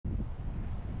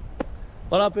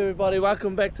What up everybody,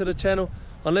 welcome back to the channel.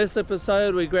 On this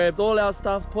episode we grabbed all our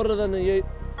stuff, put it in the ute,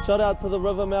 shot out to the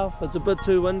river mouth. It's a bit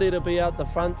too windy to be out the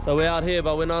front, so we're out here,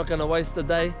 but we're not going to waste the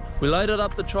day. We loaded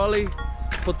up the trolley,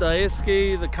 put the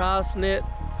esky, the cast net,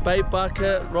 bait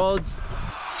bucket, rods.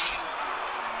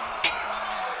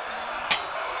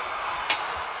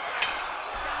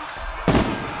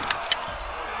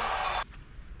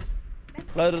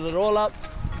 Loaded it all up,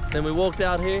 then we walked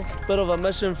out here. Bit of a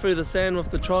mission through the sand with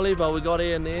the trolley, but we got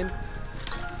here in the end.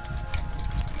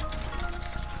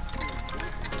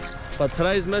 But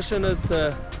today's mission is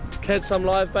to catch some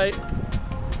live bait,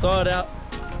 throw it out,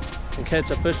 and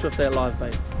catch a fish with that live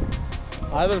bait.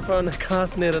 I haven't thrown a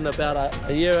cast net in about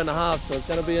a year and a half, so it's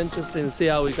going to be interesting to see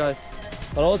how we go.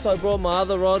 But I also brought my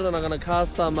other rod, and I'm going to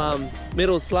cast some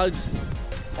metal slugs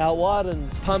out wide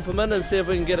and pump them in and see if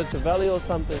we can get a trevally or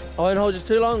something. I won't hold you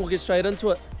too long, we'll get straight into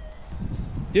it.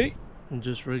 Yeet! I'm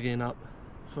just rigging up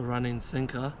for running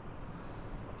sinker,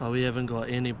 but we haven't got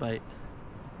any bait.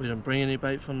 We didn't bring any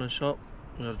bait from the shop.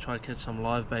 We've got to try to catch some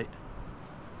live bait.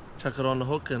 Chuck it on the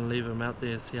hook and leave them out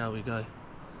there, see how we go.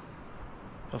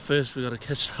 But first we got to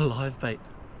catch the live bait.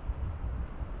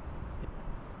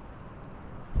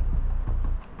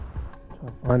 Try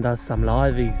to find us some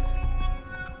liveys.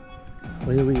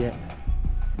 Where are we at?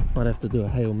 Might have to do a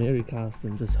Hail Mary cast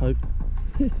and just hope.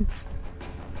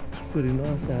 It's pretty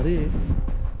nice out here.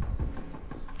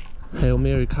 Hail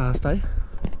Mary cast, eh?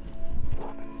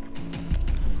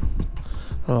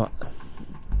 Alright.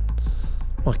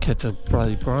 Might catch a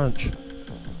bloody branch.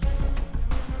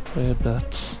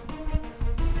 Whereabouts?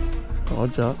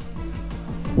 Roger.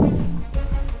 Oh,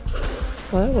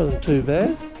 that wasn't too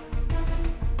bad.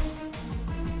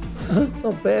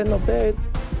 Not bad, not bad.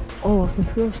 Oh, I can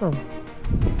feel some.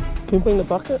 Can you bring the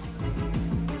bucket?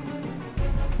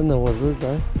 I don't know what it is,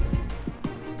 eh?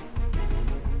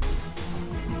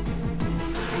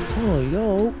 Oh,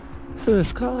 yo,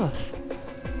 first cast.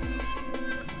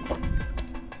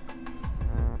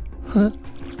 Huh?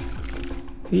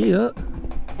 Yeah.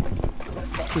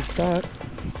 Good start.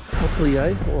 Hopefully,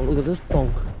 eh? Oh, look at this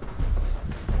donk.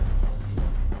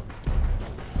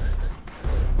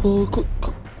 Oh, quick.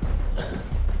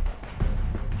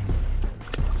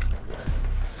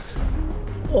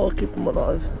 Oh, keep them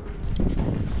alive.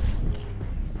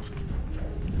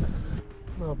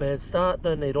 Not a bad start,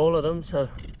 don't need all of them, so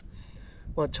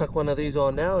might chuck one of these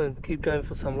on now and keep going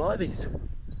for some liveys. I'm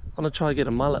gonna try to get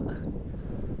a mullet.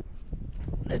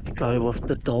 Let's go with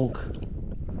the dog.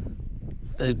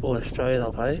 Big boy straight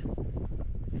up, eh?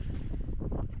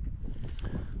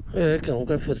 Yeah, I reckon we'll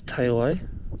go for the tail, eh?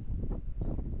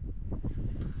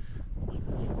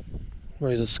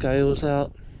 Move the scales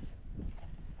out.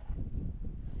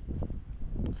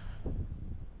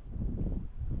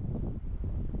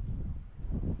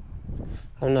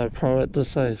 I'm no pro at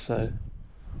this, eh, so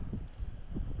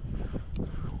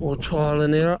we'll trial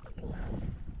and error.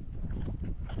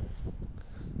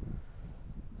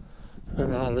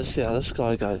 And let's see how this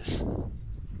guy goes.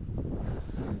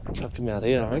 Chuck him out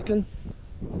here, I reckon.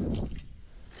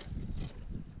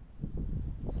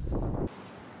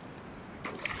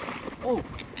 Oh,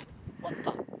 what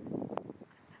the?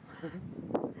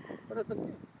 What happened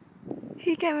there?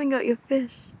 He came and got your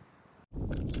fish.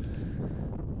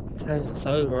 Change this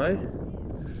over, eh?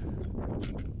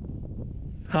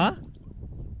 Huh?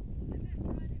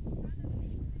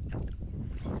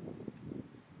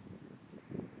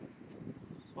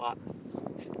 What?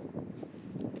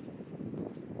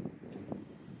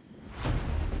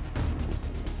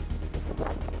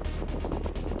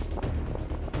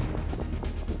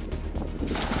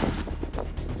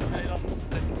 Straight on the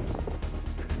stick.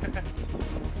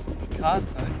 Cast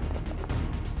though.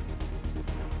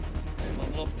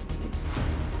 Look.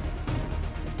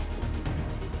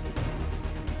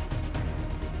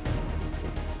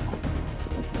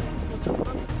 What's up,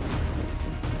 man?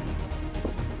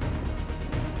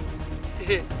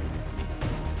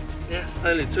 Yes,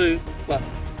 only two, but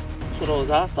that's what I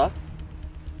was after.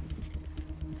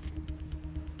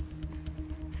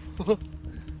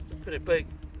 Pretty big.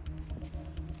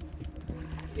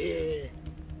 Yeah.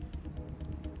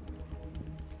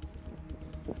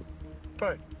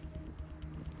 Bro.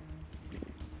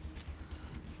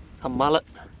 A mullet.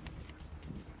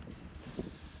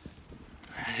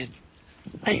 And,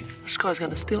 hey, this guy's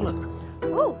gonna steal it.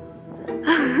 Oh.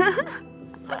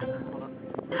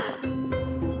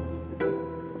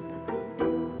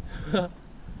 That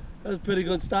was a pretty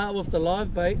good start with the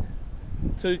live bait.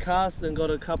 2 casts and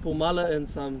got a couple mullet and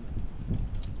some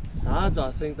sards,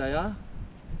 I think they are.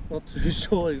 Not too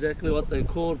sure exactly what they're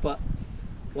called, but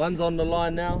one's on the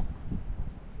line now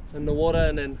in the water,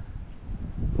 and then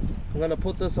I'm going to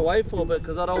put this away for a bit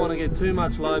because I don't want to get too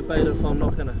much live bait if I'm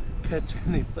not going to catch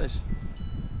any fish.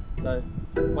 So,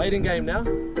 waiting game now.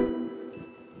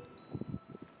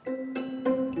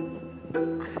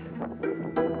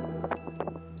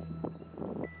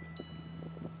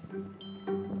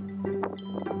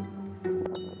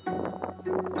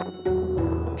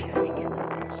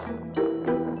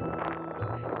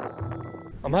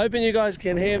 I'm hoping you guys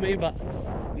can hear me, but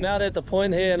I'm out at the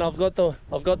point here and I've got the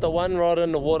one rod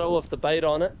in the water with the bait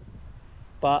on it,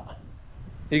 but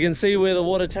you can see where the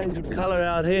water changes colour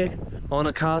out here. I want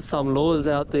to cast some lures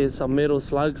out there, some metal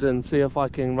slugs, and see if I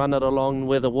can run it along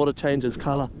where the water changes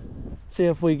colour. See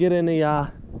if we get any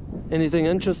anything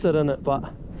interested in it.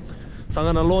 But so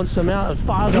I'm going to launch them out as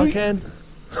far as I can.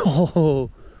 Oh,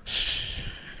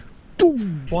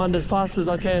 wind as fast as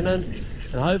I can in,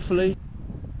 and hopefully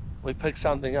we pick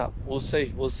something up. We'll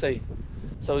see, we'll see.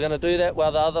 So we're going to do that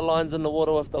while the other line's in the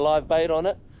water with the live bait on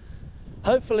it.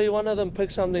 Hopefully one of them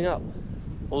picks something up.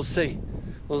 We'll see,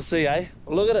 eh?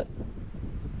 Look at it.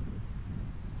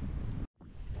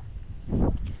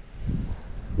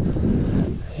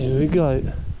 Here we go.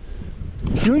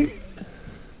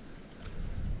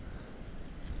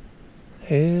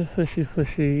 Here, fishy,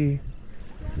 fishy.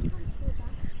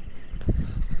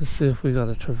 Let's see if we got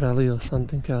a trevally or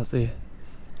something out there.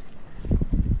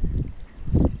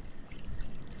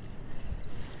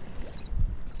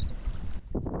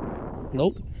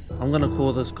 Nope. I'm gonna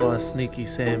call this guy Sneaky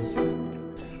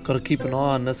Sam. Gotta keep an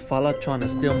eye on this fella trying to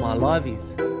steal my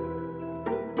liveys.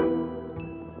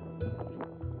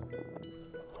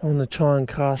 I'm gonna try and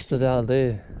cast it out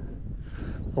there.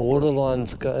 The water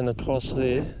line's going across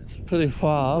there. It's pretty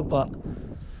far, but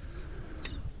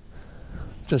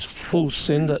just full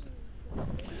send it.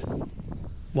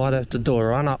 Might have to do a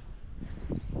run up.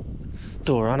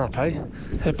 Do a run up, eh?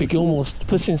 Happy Gilmore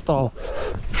fishing style.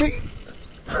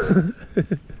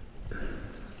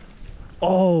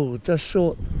 Oh, just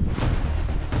short.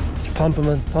 Just pump him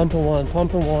in, pump him one,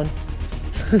 pump him one.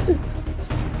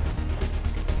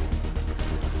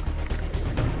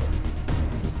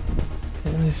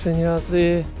 Anything out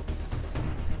there?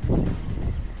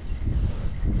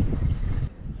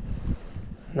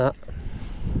 Nah.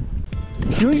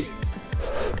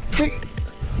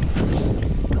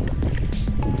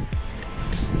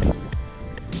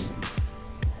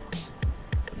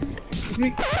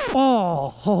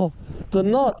 Oh, the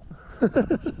knot.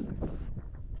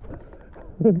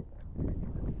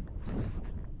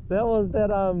 That was that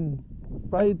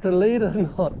braid to leader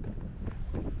knot.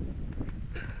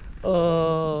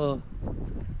 Oh,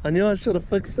 I knew I should have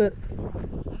fixed it.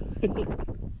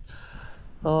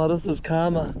 Oh, this is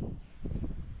karma.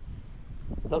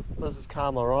 Look, this is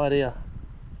karma right here.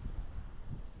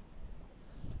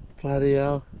 Bloody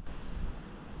hell.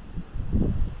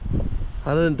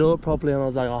 I didn't do it properly and I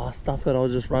was like, oh, stuff it, I'll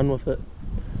just run with it.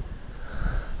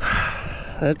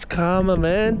 That's karma,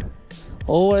 man.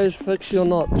 Always fix your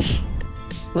knots.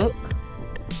 Look.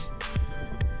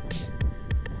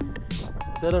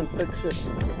 Didn't fix it.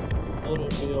 Thought it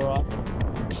would be alright.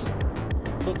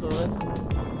 Took a risk.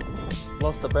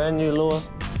 Lost a brand new lure.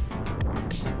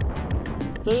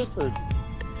 Stupid.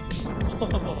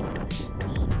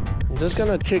 I'm just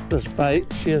gonna check this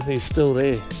bait, see if he's still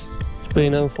there. It's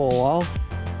been in for a while.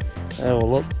 Have a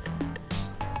look.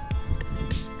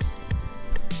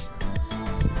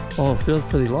 Oh, it feels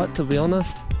pretty light to be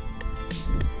honest.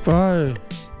 Bro.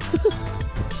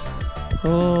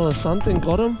 Oh, something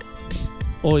got him.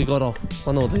 Oh, he got off.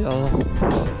 One or the other.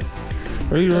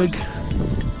 Re-rig.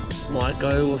 Might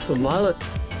go with a mullet.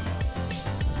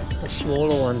 A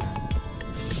smaller one.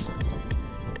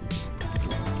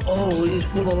 Oh, he's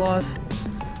full of life.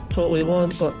 That's what we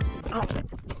want, but...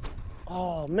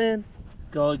 Oh, man.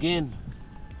 Go again.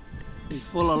 He's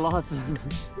full of life.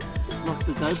 Knocked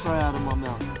the GoPro out of my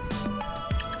mouth.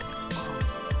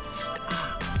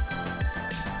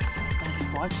 That's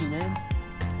spiky, man.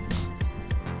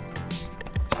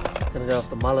 Gonna go off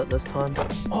the mullet this time.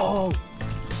 Oh!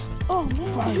 Oh,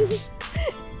 man!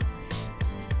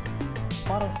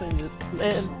 Butterfingers,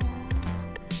 man!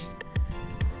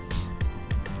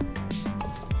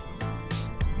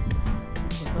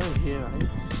 There's no hair, eh?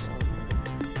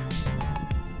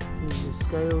 There's the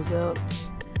scales out.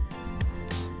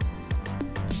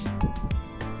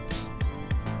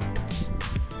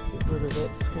 Get rid of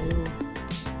that scale.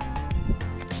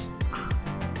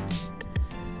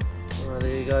 Alright,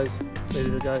 there he goes. Ready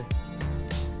to go.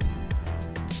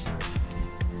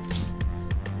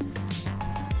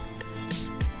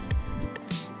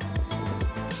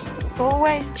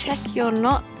 Always check your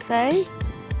knots, eh?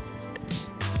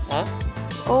 Huh?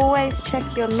 Always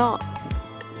check your knots.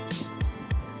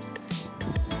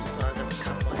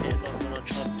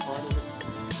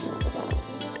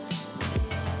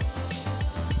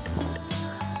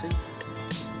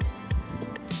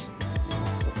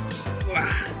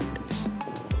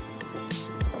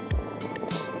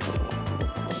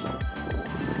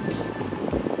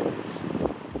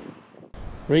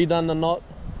 redone the knot,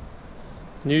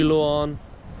 new lure on,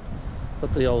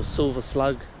 with the old silver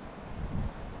slug.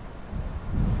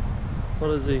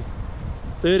 What is he?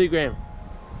 30 gram.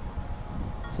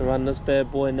 So run this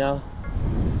bad boy now.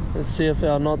 Let's see if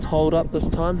our knots hold up this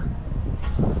time.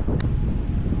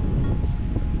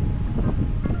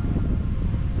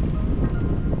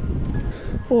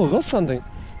 Oh, I got something.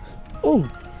 Oh,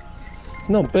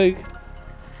 not big.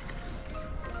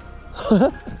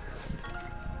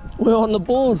 We're on the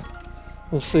board.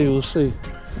 We'll see, we'll see.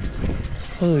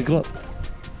 What do we got?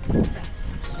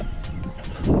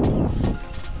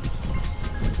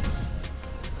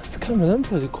 It's coming in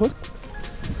pretty quick.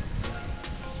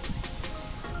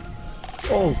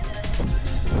 Oh.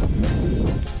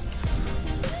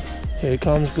 Here it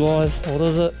comes, guys. What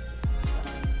is it?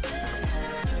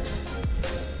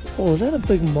 Oh, is that a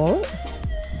big mullet?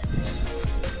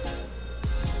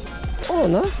 Oh,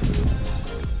 no.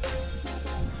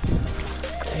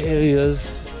 Here he is.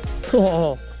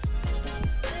 Oh.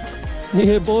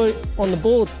 Yeah, boy, on the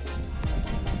board.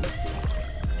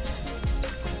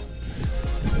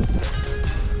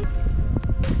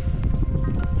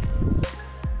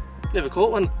 Never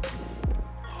caught one.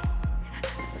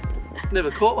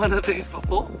 Never caught one of these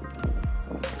before.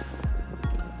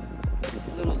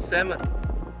 Little salmon.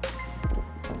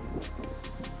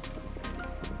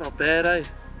 Not bad, eh?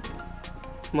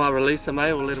 Might release him,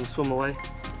 eh? We'll let him swim away.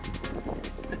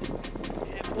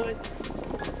 Yeah, boy.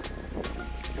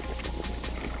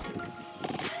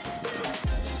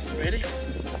 Ready?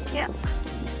 Yeah.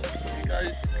 Here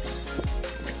goes.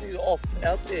 He's off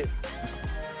out there.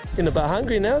 Getting a bit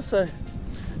hungry now, so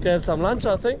go have some lunch,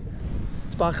 I think.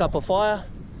 Spark up a fire.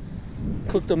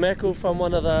 Cook the mackerel from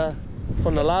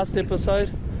from the last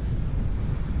episode.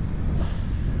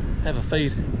 Have a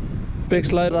feed.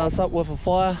 Bex loaded us up with a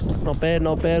fire. Not bad,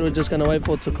 not bad. We're just going to wait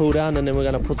for it to cool down and then we're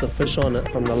going to put the fish on it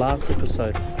from the last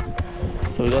episode.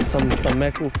 So we got some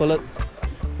mackerel fillets.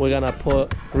 We're going to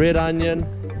put red onion,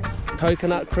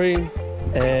 coconut cream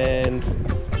and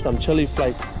some chili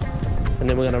flakes. And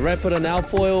then we're going to wrap it in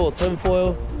alfoil or tin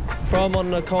foil, throw them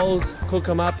on the coals, cook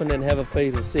them up and then have a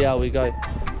feed. We'll see how we go.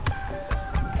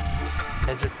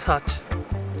 Magic touch.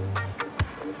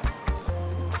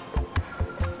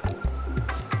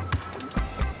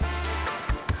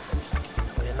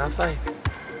 Enough, eh?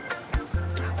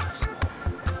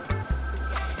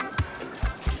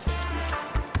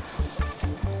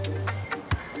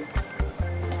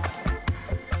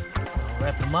 I'll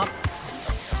wrap them up.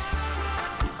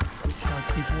 Try to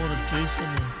keep water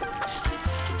juicing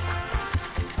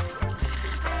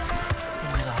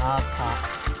and the hard part.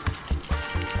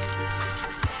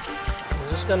 I'm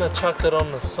just gonna chuck it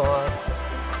on the side.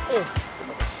 Oh.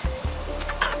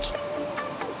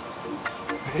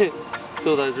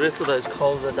 So those rest of those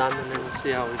coals are done and then we'll see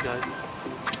how we go.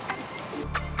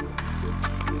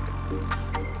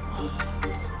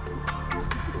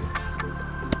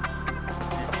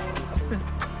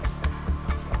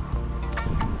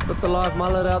 Got the live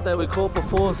mullet out that we caught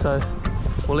before, so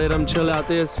we'll let him chill out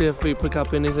there, see if we pick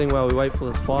up anything while we wait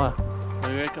for this fire. What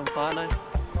do you reckon, Fano?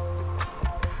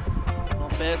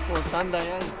 Not bad for a Sunday,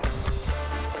 eh?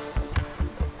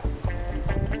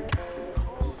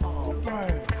 Oh, bro.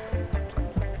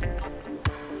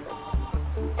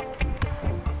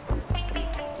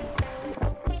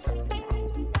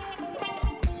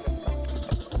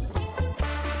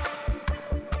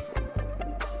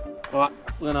 Alright,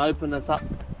 we're going to open this up,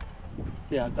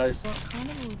 see how it goes. What kind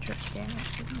of will drip down,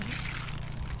 isn't it?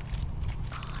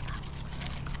 Oh, that looks so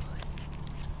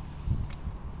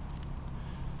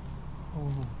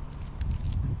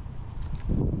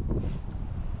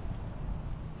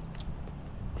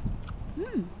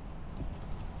good.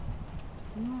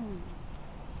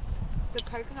 The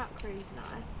coconut cream's nice.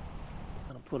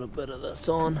 I'm going to put a bit of this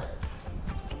on.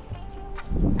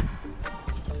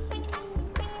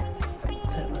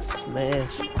 That was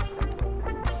smash.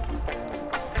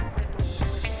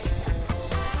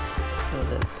 Throw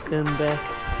that skin back.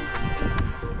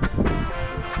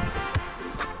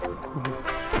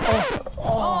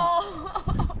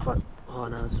 Oh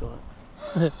no, it's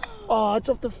alright. Oh, I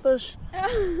dropped the fish.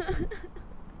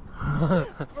 Bro.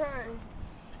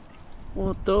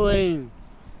 What doing?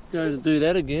 Go to do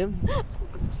that again.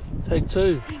 Take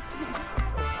two. Take two.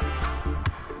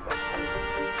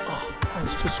 Oh,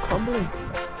 it's just crumbling.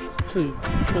 It's too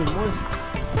moist.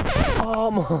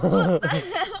 Oh my.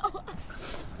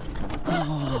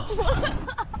 Oh.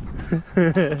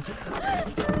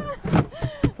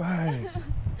 Bro.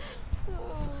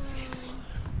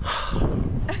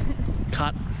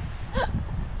 Cut.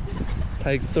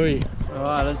 Take three.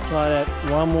 Alright, let's try that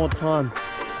one more time.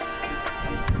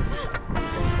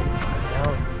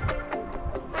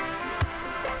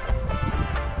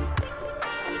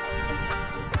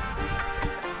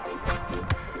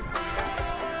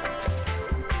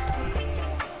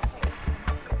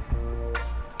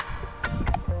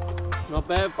 Not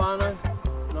bad, Pano.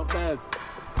 Not bad.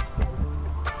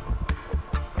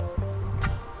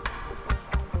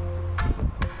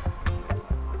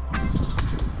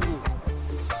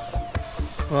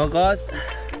 Well guys,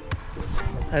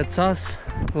 that's us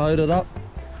loaded up.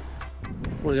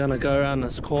 We're gonna go around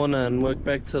this corner and work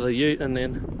back to the ute, and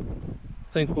then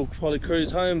I think we'll probably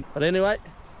cruise home. But anyway,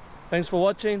 thanks for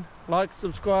watching. Like,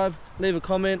 subscribe, leave a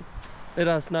comment, let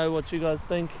us know what you guys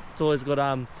think. It's always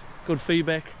got good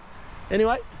feedback.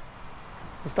 Anyway,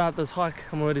 let's start this hike.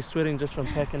 I'm already sweating just from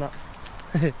packing up.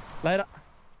 Later.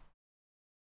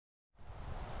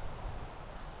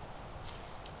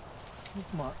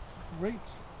 What's my reach?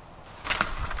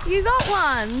 You got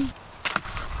one.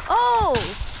 Oh.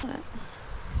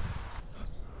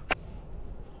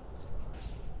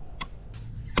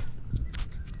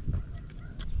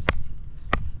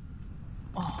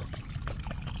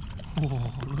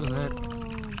 Oh, look at that.